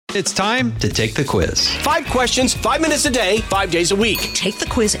It's time to take the quiz. 5 questions, 5 minutes a day, 5 days a week. Take the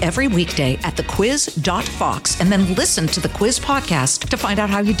quiz every weekday at thequiz.fox and then listen to the quiz podcast to find out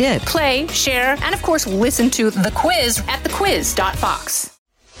how you did. Play, share, and of course, listen to the quiz at thequiz.fox.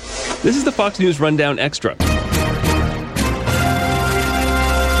 This is the Fox News Rundown Extra.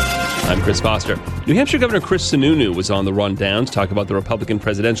 I'm Chris Foster. New Hampshire Governor Chris Sununu was on the rundown to talk about the Republican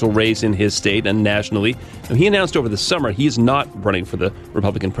presidential race in his state and nationally. And he announced over the summer he is not running for the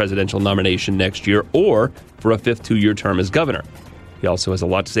Republican presidential nomination next year or for a fifth two-year term as governor. He also has a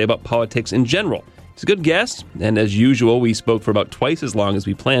lot to say about politics in general. He's a good guest, and as usual, we spoke for about twice as long as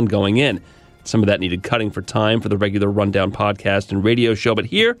we planned going in. Some of that needed cutting for time for the regular Rundown podcast and radio show, but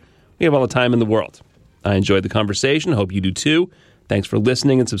here we have all the time in the world. I enjoyed the conversation. Hope you do too. Thanks for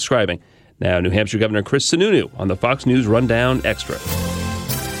listening and subscribing. Now, New Hampshire Governor Chris Sununu on the Fox News Rundown Extra.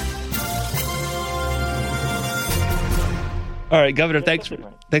 All right, Governor, thanks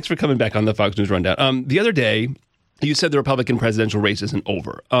for coming back on the Fox News Rundown. The other day, you said the Republican presidential race isn't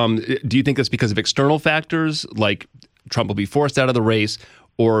over. Do you think that's because of external factors, like Trump will be forced out of the race,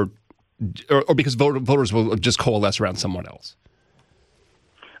 or because voters will just coalesce around someone else?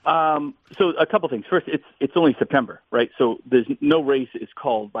 So a couple things. First, it's only September, right? So there's no race is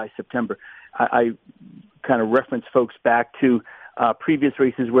called by September. I kind of reference folks back to previous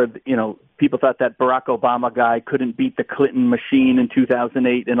races where, people thought that Barack Obama guy couldn't beat the Clinton machine in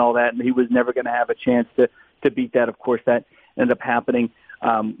 2008 and all that, and he was never going to have a chance to beat that. Of course, that ended up happening,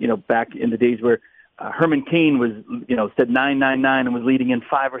 back in the days where Herman Cain was, said 999 and was leading in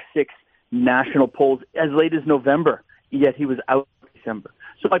 5 or 6 national polls as late as November, yet he was out in December.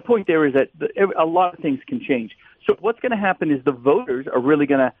 So my point there is that a lot of things can change. So what's going to happen is the voters are really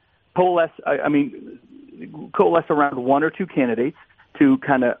going to coalesce around 1 or 2 candidates to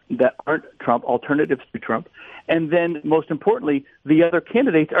kind of that aren't Trump, alternatives to Trump. And then most importantly, the other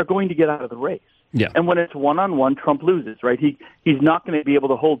candidates are going to get out of the race. Yeah. And when it's one-on-one, Trump loses, right? He's not going to be able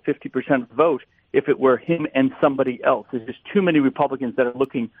to hold 50% vote if it were him and somebody else. There's just too many Republicans that are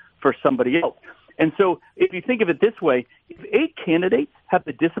looking for somebody else. And so if you think of it this way, if 8 candidates have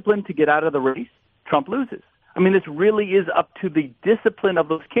the discipline to get out of the race, Trump loses. I mean, this really is up to the discipline of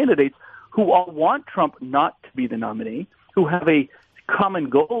those candidates who all want Trump not to be the nominee, who have a common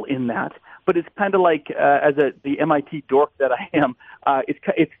goal in that. But it's kind of like, the MIT dork that I am,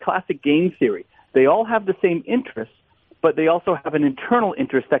 it's classic game theory. They all have the same interests, but they also have an internal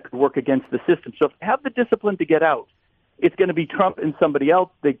interest that could work against the system. So if they have the discipline to get out, it's going to be Trump and somebody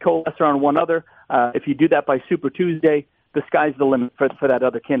else. They coalesce around one other. If you do that by Super Tuesday, the sky's the limit for that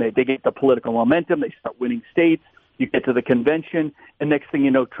other candidate. They get the political momentum. They start winning states. You get to the convention, and next thing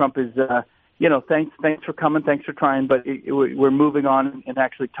you know, Trump is, thanks for coming, thanks for trying, but we're moving on and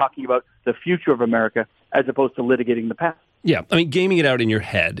actually talking about the future of America as opposed to litigating the past. Yeah, I mean, gaming it out in your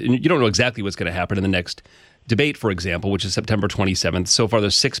head, and you don't know exactly what's going to happen in the next debate, for example, which is September 27th. So far,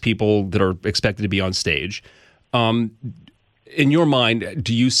 there's 6 people that are expected to be on stage. In your mind,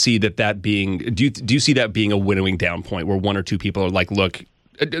 do you see that being? Do you see that being a winnowing down point where 1 or 2 people are like, look,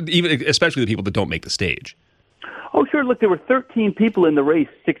 even especially the people that don't make the stage? Oh, sure. Look, there were 13 people in the race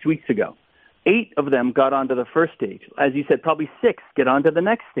 6 weeks ago. 8 of them got onto the first stage. As you said, probably 6 get onto the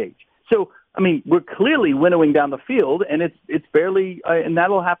next stage. So, I mean, we're clearly winnowing down the field, and it's barely, and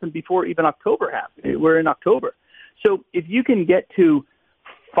that'll happen before even October happens. We're in October. So if you can get to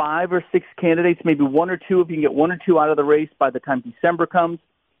 5 or 6 candidates, maybe 1 or 2, if you can get 1 or 2 out of the race by the time December comes,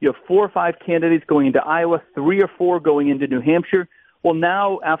 you have 4 or 5 candidates going into Iowa, 3 or 4 going into New Hampshire. Well,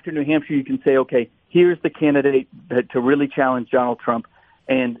 now after New Hampshire, you can say, okay, here's the candidate to really challenge Donald Trump.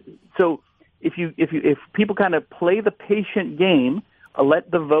 And so if people kind of play the patient game, let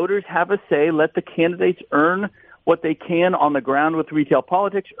the voters have a say, let the candidates earn what they can on the ground with retail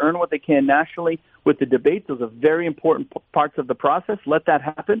politics, earn what they can nationally with the debates. Those are very important parts of the process. Let that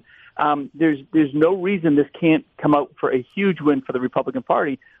happen. There's no reason this can't come out for a huge win for the Republican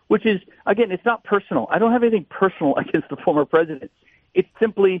Party, which is, again, it's not personal. I don't have anything personal against the former president. It's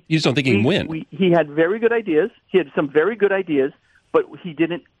simply... You just don't think he can win. He had very good ideas. He had some very good ideas, but he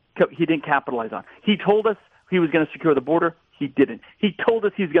didn't capitalize on. He told us he was going to secure the border. He didn't. He told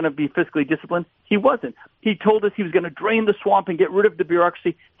us he was going to be fiscally disciplined. He wasn't. He told us he was going to drain the swamp and get rid of the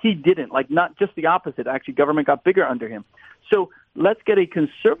bureaucracy. He didn't. Like, not just the opposite. Actually, government got bigger under him. So let's get a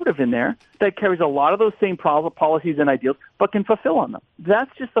conservative in there that carries a lot of those same policies and ideals, but can fulfill on them. That's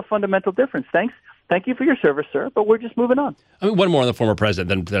just the fundamental difference. Thank you for your service, sir, but we're just moving on. I mean, one more on the former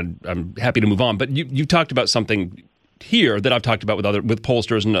president, then I'm happy to move on. But you talked about something here that I've talked about with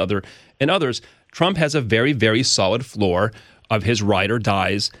pollsters and others. Trump has a very, very solid floor of his ride or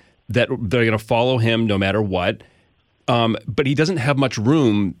dies that they're going to follow him no matter what. but he doesn't have much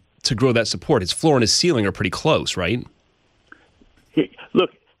room to grow that support. His floor and his ceiling are pretty close, right?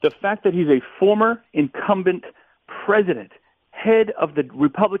 Look, the fact that he's a former incumbent president, head of the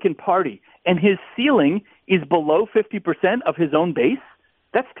Republican Party, and his ceiling is below 50% of his own base,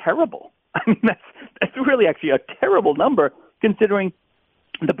 that's terrible. I mean, that's really actually a terrible number considering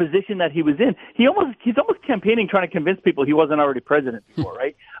the position that he was in. He's almost campaigning trying to convince people he wasn't already president before,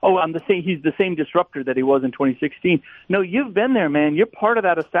 right? Oh, he's the same disruptor that he was in 2016. No, you've been there, man. You're part of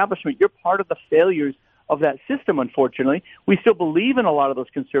that establishment. You're part of the failures of that system, unfortunately. We still believe in a lot of those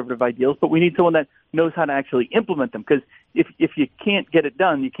conservative ideals, but we need someone that knows how to actually implement them, because if you can't get it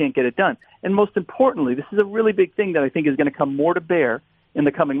done, you can't get it done. And most importantly, this is a really big thing that I think is going to come more to bear in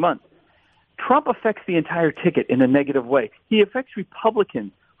the coming months. Trump affects the entire ticket in a negative way. He affects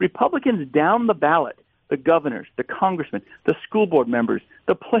Republicans down the ballot, the governors, the congressmen, the school board members,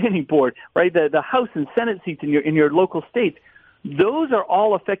 the planning board, right? The House and Senate seats in your local states. Those are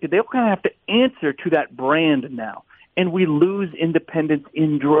all affected. They all kind of have to answer to that brand now. And we lose independents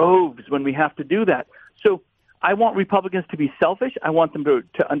in droves when we have to do that. So I want Republicans to be selfish. I want them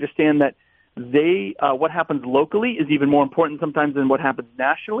to understand that what happens locally is even more important sometimes than what happens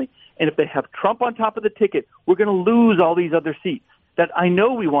nationally. And if they have Trump on top of the ticket, we're going to lose all these other seats that I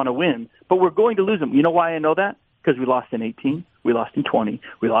know we want to win, but we're going to lose them. You know why I know that? Because we lost in 18, we lost in 20,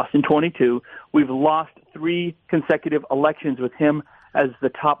 we lost in 22. We've lost 3 consecutive elections with him as the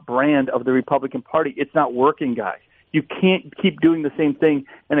top brand of the Republican Party. It's not working, guys. You can't keep doing the same thing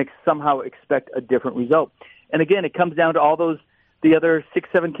and somehow expect a different result. And again, it comes down to the other 6,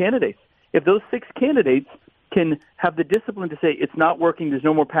 7 candidates. If those 6 candidates can have the discipline to say, it's not working, there's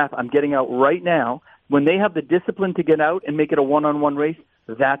no more path, I'm getting out right now, when they have the discipline to get out and make it a one-on-one race,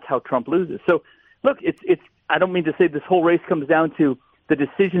 that's how Trump loses. So, look, I don't mean to say this whole race comes down to the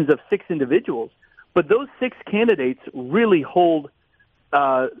decisions of 6 individuals, but those 6 candidates really hold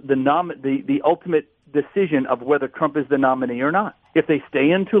the ultimate decision of whether Trump is the nominee or not. If they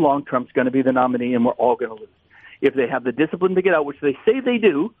stay in too long, Trump's going to be the nominee, and we're all going to lose. If they have the discipline to get out, which they say they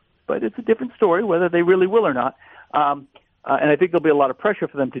do, but it's a different story whether they really will or not, and I think there'll be a lot of pressure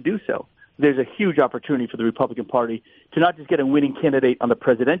for them to do so. There's a huge opportunity for the Republican Party to not just get a winning candidate on the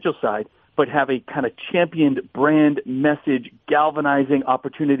presidential side, but have a kind of championed brand message, galvanizing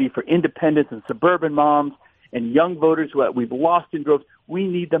opportunity for independents and suburban moms and young voters who we've lost in droves. We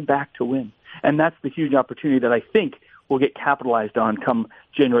need them back to win. And that's the huge opportunity that I think will get capitalized on come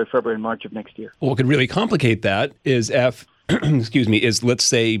January, February, and March of next year. What could really complicate that is is let's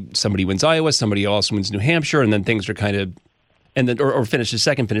say somebody wins Iowa, somebody else wins New Hampshire, and then things are kind of, and then or finishes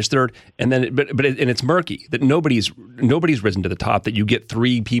second, finish third, and then and it's murky that nobody's risen to the top. That you get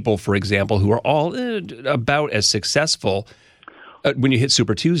 3 people, for example, who are all about as successful when you hit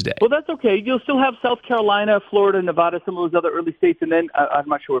Super Tuesday. Well, that's okay. You'll still have South Carolina, Florida, Nevada, some of those other early states, and then I'm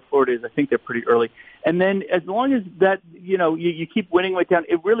not sure where Florida is. I think they're pretty early. And then as long as that, you keep winning right down,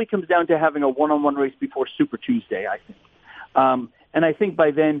 it really comes down to having a one-on-one race before Super Tuesday, I think. And I think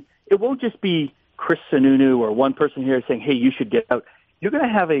by then it won't just be Chris Sununu or one person here saying, hey, you should get out. You're going to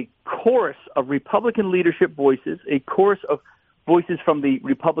have a chorus of Republican leadership voices, a chorus of voices from the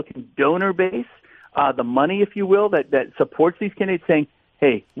Republican donor base, the money, if you will, that supports these candidates saying,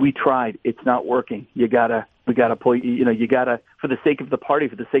 hey, we tried. It's not working. We gotta pull, you gotta, for the sake of the party,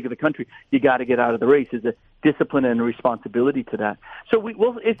 for the sake of the country, you gotta get out of the race. There's a discipline and a responsibility to that. So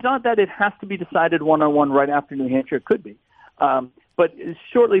it's not that it has to be decided one-on-one right after New Hampshire. It could be. But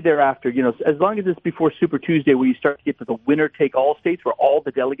shortly thereafter, as long as it's before Super Tuesday, where you start to get to the winner-take-all states, where all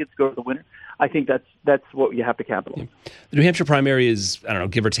the delegates go to the winner, I think that's what you have to capitalize. Yeah. The New Hampshire primary is, I don't know,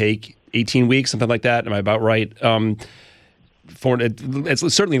 give or take 18 weeks, something like that. Am I about right?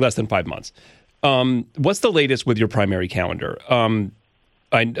 It's certainly less than 5 months. What's the latest with your primary calendar?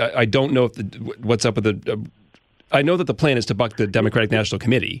 I don't know what's up with the. I know that the plan is to buck the Democratic National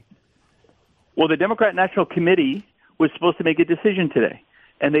Committee. Well, the Democrat National Committee was supposed to make a decision today,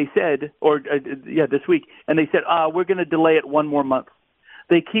 and they said, this week, and they said, we're going to delay it 1 more month.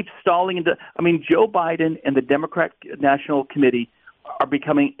 They keep stalling. Joe Biden and the Democrat National Committee are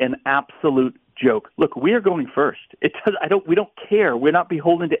becoming an absolute joke. Look, we are going first. We don't care. We're not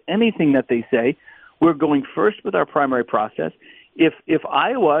beholden to anything that they say. We're going first with our primary process. If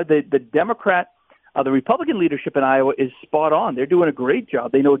Iowa, the Republican leadership in Iowa is spot on. They're doing a great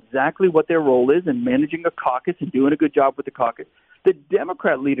job. They know exactly what their role is in managing a caucus and doing a good job with the caucus. The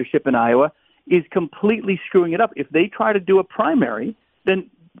Democrat leadership in Iowa is completely screwing it up. If they try to do a primary, then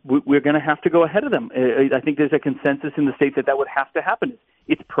we're going to have to go ahead of them. I think there's a consensus in the state that would have to happen.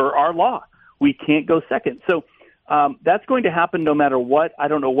 It's per our law. We can't go second. So That's going to happen no matter what. I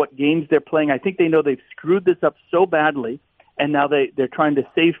don't know what games they're playing. I think they know they've screwed this up so badly, and now they're trying to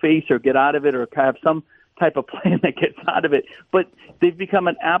save face or get out of it or have some type of plan that gets out of it. But they've become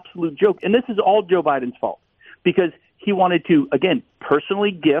an absolute joke. And this is all Joe Biden's fault because he wanted to, again,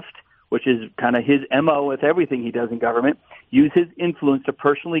 personally gift, which is kind of his MO with everything he does in government, use his influence to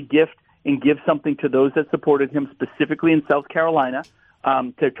personally gift and give something to those that supported him, specifically in South Carolina,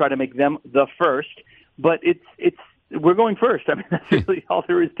 to try to make them the first. But we're going first. I mean, that's really all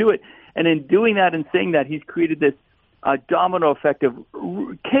there is to it. And in doing that and saying that, he's created this domino effect of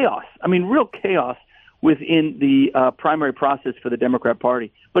chaos. I mean, real chaos within the primary process for the Democrat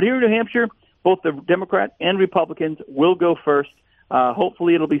Party. But here in New Hampshire, both the Democrat and Republicans will go first.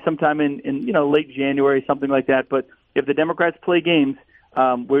 Hopefully, it'll be sometime in late January, something like that. But if the Democrats play games,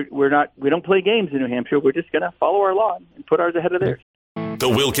 we don't play games in New Hampshire. We're just going to follow our law and put ours ahead of theirs. The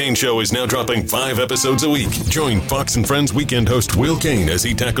Will Cain Show is now dropping 5 episodes a week. Join Fox & Friends weekend host Will Cain as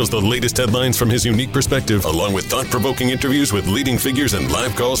he tackles the latest headlines from his unique perspective, along with thought-provoking interviews with leading figures and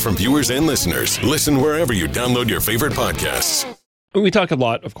live calls from viewers and listeners. Listen wherever you download your favorite podcasts. We talk a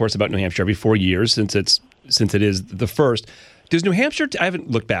lot, of course, about New Hampshire every 4 years since it is the first. Does New Hampshire, I haven't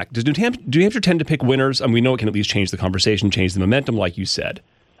looked back, does New Hampshire tend to pick winners? I mean, we know it can at least change the conversation, change the momentum, like you said.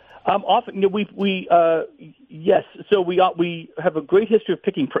 Often, yes. So we have a great history of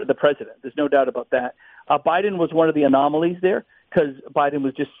picking the president. There's no doubt about that. Biden was one of the anomalies there because Biden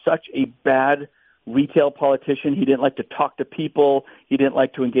was just such a bad retail politician. He didn't like to talk to people. He didn't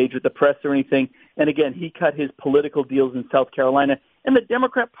like to engage with the press or anything. And again, he cut his political deals in South Carolina. And the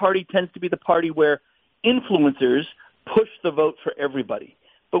Democrat Party tends to be the party where influencers push the vote for everybody.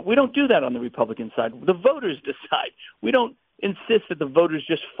 But we don't do that on the Republican side. The voters decide. We don't insist that the voters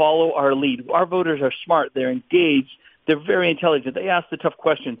just follow our lead. Our voters are smart. They're engaged. They're very intelligent. They ask the tough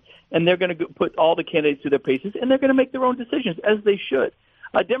questions, and they're going to put all the candidates through their paces, and they're going to make their own decisions, as they should.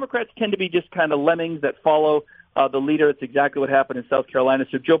 Democrats tend to be just kind of lemmings that follow the leader. It's exactly what happened in South Carolina.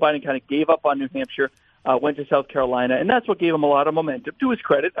 So Joe Biden kind of gave up on New Hampshire, went to South Carolina, and that's what gave him a lot of momentum. To his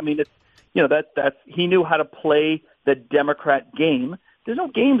credit, I mean, that's he knew how to play the Democrat game. There's no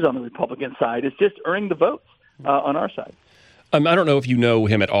games on the Republican side. It's just earning the votes on our side. I don't know if you know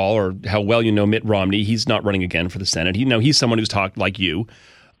him at all or how well you know Mitt Romney. He's not running again for the Senate. He's someone who's talked, like you,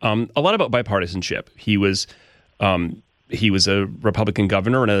 a lot about bipartisanship. He was a Republican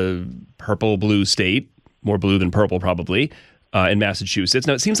governor in a purple-blue state, more blue than purple probably, in Massachusetts.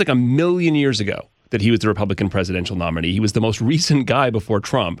 Now, it seems like a million years ago that he was the Republican presidential nominee. He was the most recent guy before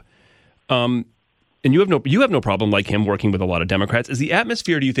Trump. And you have no problem, like him, working with a lot of Democrats. Is the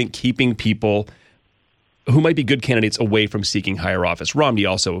atmosphere, do you think, keeping people who might be good candidates away from seeking higher office? Romney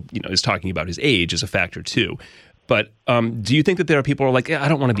also, is talking about his age as a factor too. But do you think that there are people who are like, I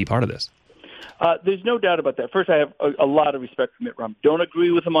don't want to be part of this? There's no doubt about that. First, I have a lot of respect for Mitt Romney. Don't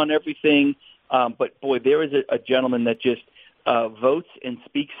agree with him on everything, but boy, there is a gentleman that just votes and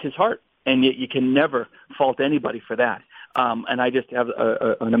speaks his heart, and yet you can never fault anybody for that. And I just have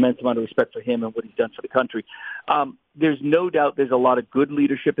an immense amount of respect for him and what he's done for the country. There's no doubt there's a lot of good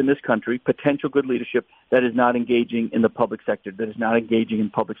leadership in this country, potential good leadership, that is not engaging in the public sector, that is not engaging in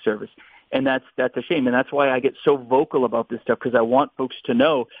public service. And that's a shame. And that's why I get so vocal about this stuff, because I want folks to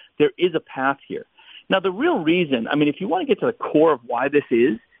know there is a path here. Now, the real reason, I mean, if you want to get to the core of why this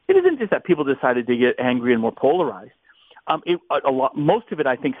is, it isn't just that people decided to get angry and more polarized. Most of it,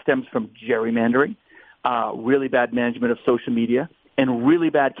 I think, stems from gerrymandering, really bad management of social media, and really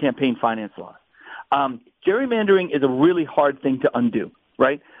bad campaign finance laws. Gerrymandering is a really hard thing to undo,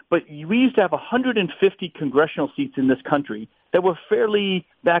 right? But we used to have 150 congressional seats in this country that were fairly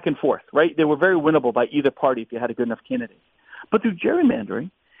back and forth, right? They were very winnable by either party if you had a good enough candidate. But through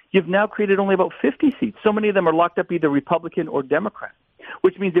gerrymandering, you've now created only about 50 seats. So many of them are locked up either Republican or Democrat,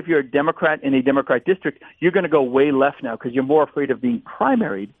 which means if you're a Democrat in a Democrat district, you're going to go way left now because you're more afraid of being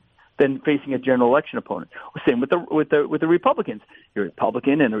primaried than facing a general election opponent. Same with the Republicans. You're a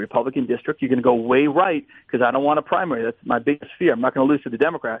Republican in a Republican district. You're going to go way right because I don't want a primary. That's my biggest fear. I'm not going to lose to the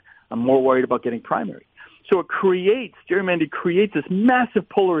Democrat. I'm more worried about getting primary. So gerrymandering creates this massive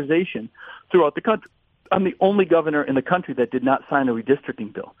polarization throughout the country. I'm the only governor in the country that did not sign a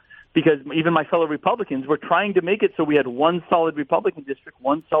redistricting bill because even my fellow Republicans were trying to make it so we had one solid Republican district,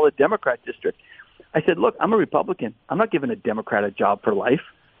 one solid Democrat district. I said, look, I'm a Republican. I'm not giving a Democrat a job for life.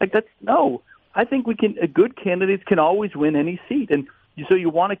 I think good candidates can always win any seat. And so you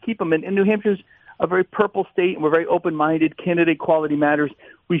want to keep them. And New Hampshire's a very purple state, and we're very open-minded. Candidate quality matters.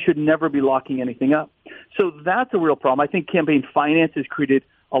 We should never be locking anything up. So that's a real problem. I think campaign finance has created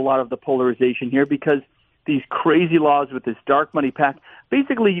a lot of the polarization here because these crazy laws with this dark money pact,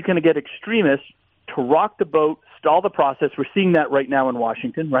 basically you're going to get extremists to rock the boat, stall the process. We're seeing that right now in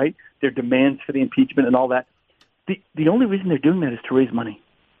Washington, right? Their demands for the impeachment and all that. The only reason they're doing that is to raise money.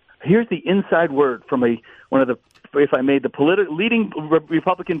 Here's the inside word from one of the, if I may, the leading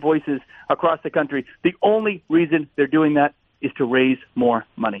Republican voices across the country. The only reason they're doing that is to raise more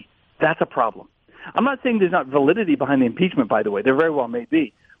money. That's a problem. I'm not saying there's not validity behind the impeachment, by the way. There very well may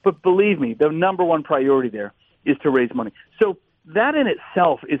be. But believe me, the number one priority there is to raise money. So that in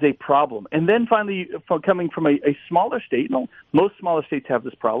itself is a problem. And then finally, coming from a smaller state, most smaller states have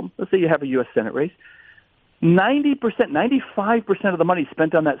this problem. Let's say you have a U.S. Senate race. 90%, 95% of the money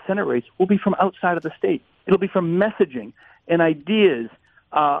spent on that Senate race will be from outside of the state. It'll be from messaging and ideas,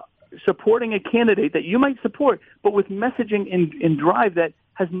 supporting a candidate that you might support, but with messaging in drive that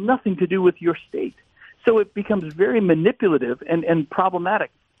has nothing to do with your state. So it becomes very manipulative and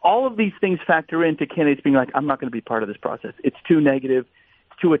problematic. All of these things factor into candidates being like, I'm not going to be part of this process. It's too negative.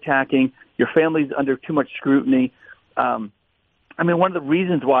 It's too attacking. Your family's under too much scrutiny. One of the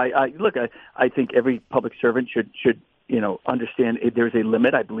reasons why I think every public servant should understand there's a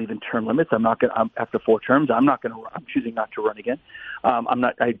limit. I believe in term limits. After 4 terms, I'm choosing not to run again.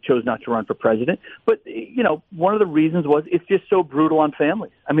 I chose not to run for president. But, one of the reasons was it's just so brutal on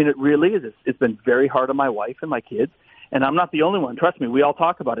families. I mean, it really is. It's been very hard on my wife and my kids. And I'm not the only one. Trust me, we all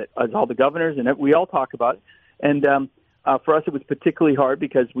talk about it. As all the governors and we all talk about it. And for us, it was particularly hard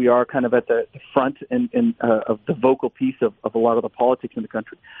because we are kind of at the front of the vocal piece of a lot of the politics in the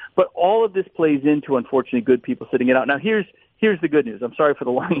country. But all of this plays into, unfortunately, good people sitting it out. Now, here's the good news. I'm sorry for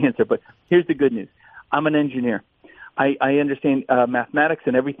the long answer, but here's the good news. I'm an engineer. I understand mathematics,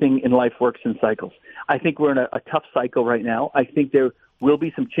 and everything in life works in cycles. I think we're in a tough cycle right now. I think there will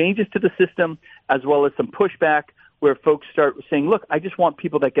be some changes to the system as well as some pushback where folks start saying, look, I just want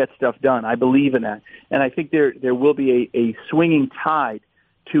people that get stuff done. I believe in that. And I think there will be a swinging tide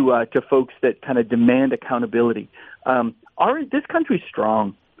to folks that kind of demand accountability. This country's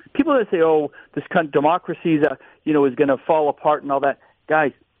strong. People that say, this democracy is going to fall apart and all that.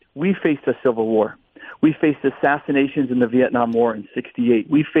 Guys, we faced a civil war. We faced assassinations in the Vietnam War in '68.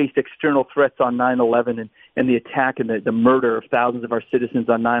 We faced external threats on 9/11 and the attack and the murder of thousands of our citizens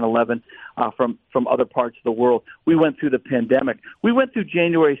on 9/11 from other parts of the world. We went through the pandemic. We went through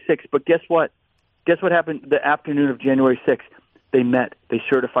January 6th, but guess what? Guess what happened the afternoon of January 6th? They met. They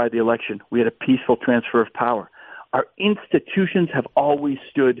certified the election. We had a peaceful transfer of power. Our institutions have always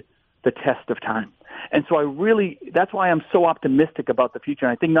stood the test of time. And so that's why I'm so optimistic about the future.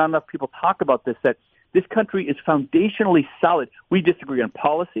 And I think not enough people talk about this, that this country is foundationally solid. We disagree on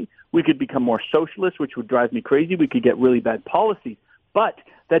policy. We could become more socialist, which would drive me crazy. We could get really bad policies. But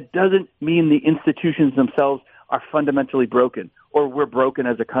that doesn't mean the institutions themselves are fundamentally broken or we're broken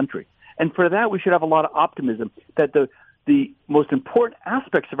as a country. And for that, we should have a lot of optimism that the most important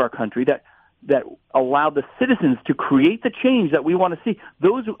aspects of our country that allow the citizens to create the change that we want to see,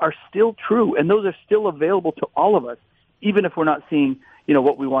 those are still true, and those are still available to all of us, even if we're not seeing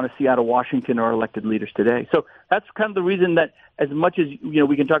what we want to see out of Washington or elected leaders today. So that's kind of the reason that as much as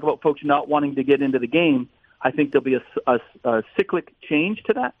we can talk about folks not wanting to get into the game, I think there'll be a cyclic change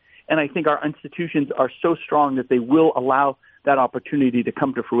to that. And I think our institutions are so strong that they will allow that opportunity to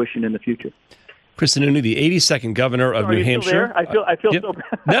come to fruition in the future. Chris Sununu, the 82nd governor of New Hampshire. I feel so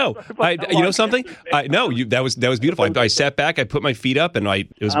bad. No, you know something? That was beautiful. I sat back, I put my feet up, and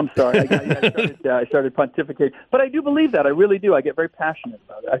I'm sorry. I started pontificating, but I do believe that. I really do. I get very passionate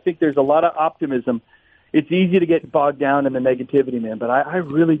about it. I think there's a lot of optimism. It's easy to get bogged down in the negativity, man, but I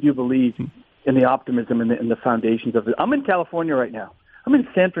really do believe in the optimism and the foundations of it. I'm in California right now. I'm in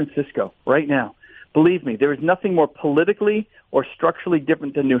San Francisco right now. Believe me, there is nothing more politically or structurally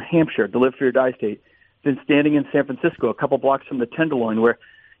different than New Hampshire, the live free or die state, than standing in San Francisco, a couple blocks from the Tenderloin, where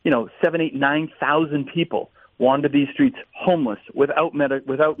 7,000, 8,000, 9,000 people wander these streets homeless, without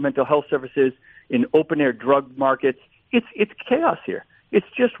mental health services, in open air drug markets. It's chaos here. It's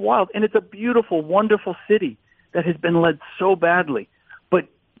just wild, and it's a beautiful, wonderful city that has been led so badly. But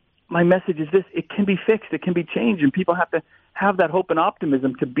my message is this: it can be fixed, it can be changed, and people have to have that hope and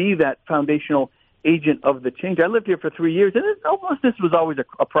optimism to be that foundational agent of the change. I lived here for 3 years, and this was always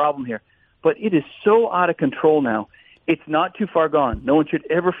a problem here. But it is so out of control now. It's not too far gone. No one should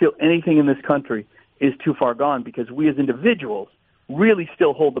ever feel anything in this country is too far gone, because we as individuals really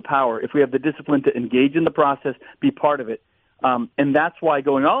still hold the power if we have the discipline to engage in the process, be part of it. And that's why,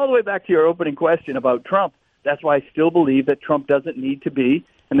 going all the way back to your opening question about Trump, that's why I still believe that Trump doesn't need to be,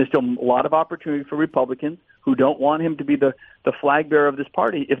 and there's still a lot of opportunity for Republicans who don't want him to be the flag bearer of this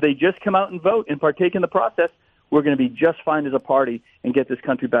party. If they just come out and vote and partake in the process, we're going to be just fine as a party and get this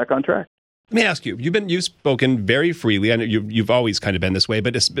country back on track. Let me ask you, you've spoken very freely, and you've always kind of been this way,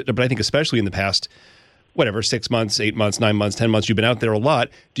 but I think especially in the past, 6 months, 8 months, 9 months, 10 months, you've been out there a lot.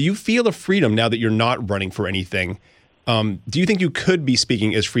 Do you feel a freedom now that you're not running for anything? Do you think you could be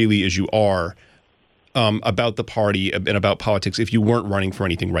speaking as freely as you are about the party and about politics if you weren't running for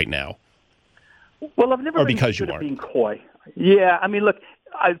anything right now? Well, I've never been good at being coy. Yeah, I mean, look,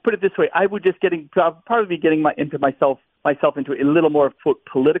 I put it this way: I would just probably be getting myself into a little more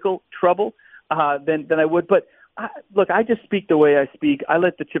political trouble than I would. But look, I just speak the way I speak. I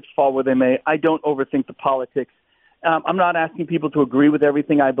let the chips fall where they may. I don't overthink the politics. I'm not asking people to agree with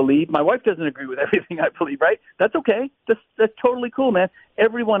everything I believe. My wife doesn't agree with everything I believe, right? That's okay. That's totally cool, man.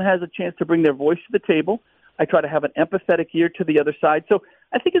 Everyone has a chance to bring their voice to the table. I try to have an empathetic ear to the other side. So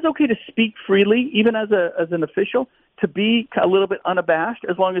I think it's okay to speak freely, even as an official, to be a little bit unabashed,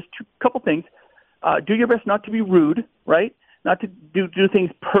 as long as couple things. Do your best not to be rude, right? Not to do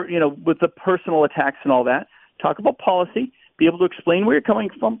things with the personal attacks and all that. Talk about policy. Be able to explain where you're coming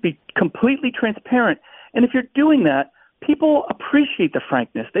from. Be completely transparent. And if you're doing that, people appreciate the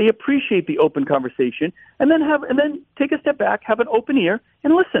frankness. They appreciate the open conversation. And then take a step back, have an open ear,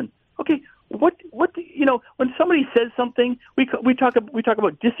 and listen. Okay, what when somebody says something, we talk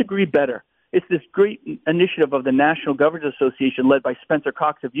about disagree better. It's this great initiative of the National Governors Association, led by Spencer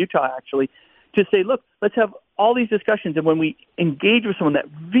Cox of Utah, actually, to say, look, let's have all these discussions, and when we engage with someone that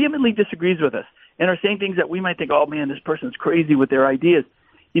vehemently disagrees with us and are saying things that we might think, oh man, this person's crazy with their ideas,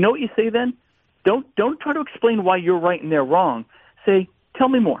 you know what you say then? Don't try to explain why you're right and they're wrong. Say, tell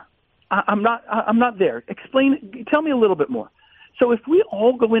me more. I'm not there. Tell me a little bit more. So if we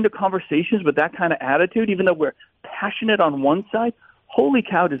all go into conversations with that kind of attitude, even though we're passionate on one side, holy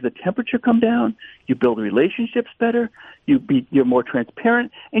cow, does the temperature come down? You build relationships better. You're more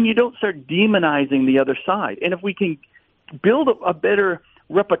transparent, and you don't start demonizing the other side. And if we can build a better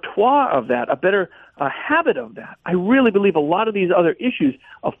repertoire of that, a better habit of that, I really believe a lot of these other issues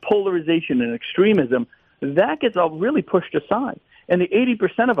of polarization and extremism, that gets all really pushed aside. And the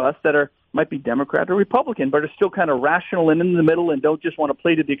 80% of us that might be Democrat or Republican, but are still kind of rational and in the middle and don't just want to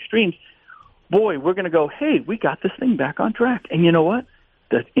play to the extremes, boy, we're going to go, hey, we got this thing back on track. And you know what?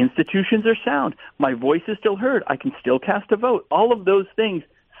 The institutions are sound. My voice is still heard. I can still cast a vote. All of those things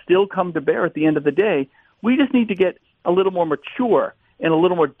still come to bear at the end of the day. We just need to get a little more mature and a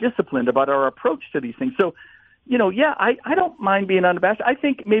little more disciplined about our approach to these things. So, I don't mind being unabashed. I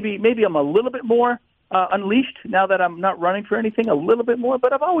think maybe I'm a little bit more unleashed now that I'm not running for anything, a little bit more,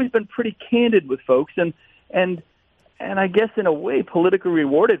 but I've always been pretty candid with folks and I guess in a way politically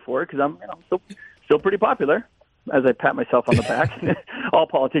rewarded for it because I'm still pretty popular, as I pat myself on the back. All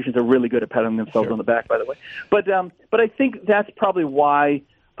politicians are really good at patting themselves on the back, by the way. But I think that's probably why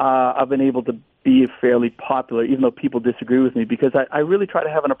I've been able to be fairly popular, even though people disagree with me, because I really try to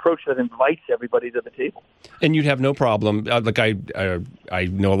have an approach that invites everybody to the table. And you'd have no problem. I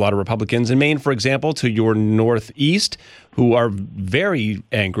know a lot of Republicans in Maine, for example, to your northeast, who are very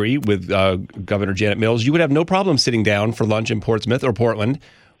angry with Governor Janet Mills. You would have no problem sitting down for lunch in Portsmouth or Portland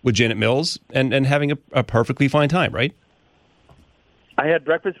with Janet Mills and having a perfectly fine time, right? I had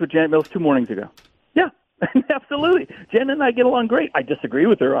breakfast with Janet Mills 2 mornings ago. Yeah. Absolutely. Jen and I get along great. I disagree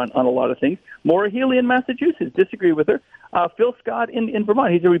with her on a lot of things. Maura Healey in Massachusetts, disagree with her. Phil Scott in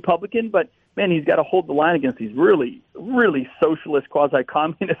Vermont, he's a Republican, but, man, he's got to hold the line against these really, really socialist,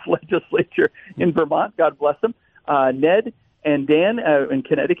 quasi-communist legislature in Vermont. God bless them. Ned and Dan in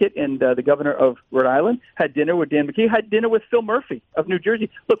Connecticut and the governor of Rhode Island had dinner with Dan McKee, had dinner with Phil Murphy of New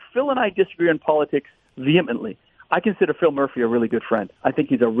Jersey. Look, Phil and I disagree on politics vehemently. I consider Phil Murphy a really good friend. I think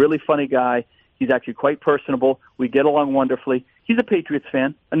he's a really funny guy. He's actually quite personable. We get along wonderfully. He's a Patriots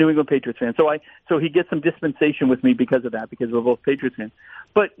fan, a New England Patriots fan. So he gets some dispensation with me because of that, because we're both Patriots fans.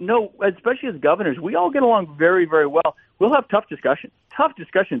 But no, especially as governors, we all get along very, very well. We'll have tough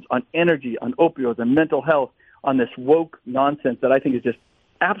discussions on energy, on opioids, on mental health, on this woke nonsense that I think is just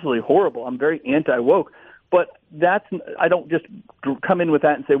absolutely horrible. I'm very anti-woke. But I don't just come in with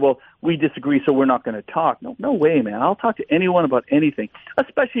that and say, well, we disagree, so we're not going to talk. No way, man. I'll talk to anyone about anything,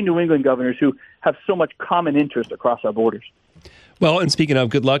 especially New England governors who have so much common interest across our borders. Well, and speaking of,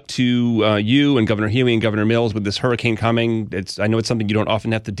 good luck to you and Governor Healey and Governor Mills with this hurricane coming. I know it's something you don't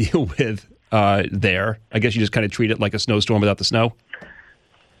often have to deal with there. I guess you just kind of treat it like a snowstorm without the snow.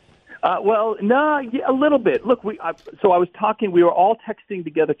 A little bit. Look, we were all texting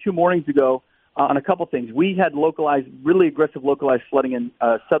together 2 mornings ago on a couple things. We had really aggressive localized flooding in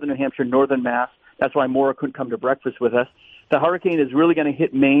southern New Hampshire, northern Mass. That's why Maura couldn't come to breakfast with us. The hurricane is really going to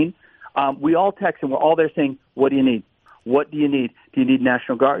hit Maine. We all text, and we're all there saying, what do you need? What do you need? Do you need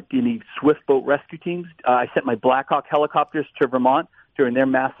National Guard? Do you need swift boat rescue teams? I sent my Blackhawk helicopters to Vermont during their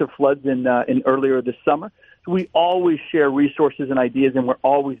massive floods in earlier this summer. So we always share resources and ideas, and we're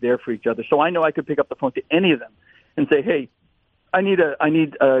always there for each other. So I know I could pick up the phone to any of them and say, hey, I need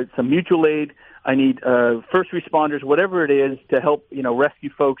some mutual aid. I need first responders, whatever it is, to help rescue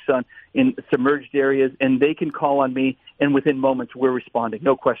folks in submerged areas, and they can call on me, and within moments we're responding.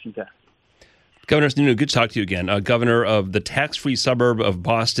 No questions asked. Governor Sununu, good to talk to you again. Governor of the tax-free suburb of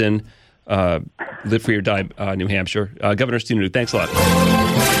Boston, live free or die, New Hampshire. Governor Sununu, thanks a lot.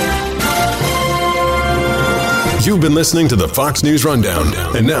 You've been listening to the Fox News Rundown.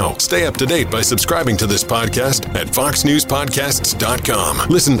 And now, stay up to date by subscribing to this podcast at foxnewspodcasts.com.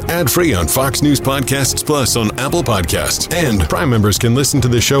 Listen ad-free on Fox News Podcasts Plus on Apple Podcasts. And Prime members can listen to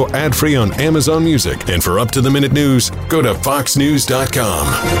the show ad-free on Amazon Music. And for up-to-the-minute news, go to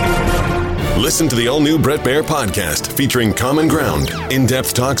foxnews.com. Listen to the all-new Bret Baier podcast featuring Common Ground,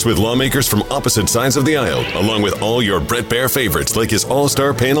 in-depth talks with lawmakers from opposite sides of the aisle, along with all your Bret Baier favorites like his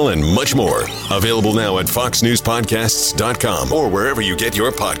all-star panel and much more. Available now at foxnewspodcasts.com or wherever you get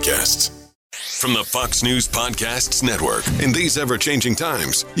your podcasts. From the Fox News Podcasts Network, in these ever-changing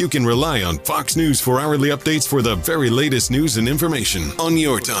times, you can rely on Fox News for hourly updates for the very latest news and information on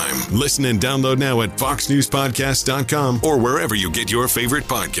your time. Listen and download now at foxnewspodcasts.com or wherever you get your favorite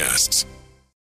podcasts.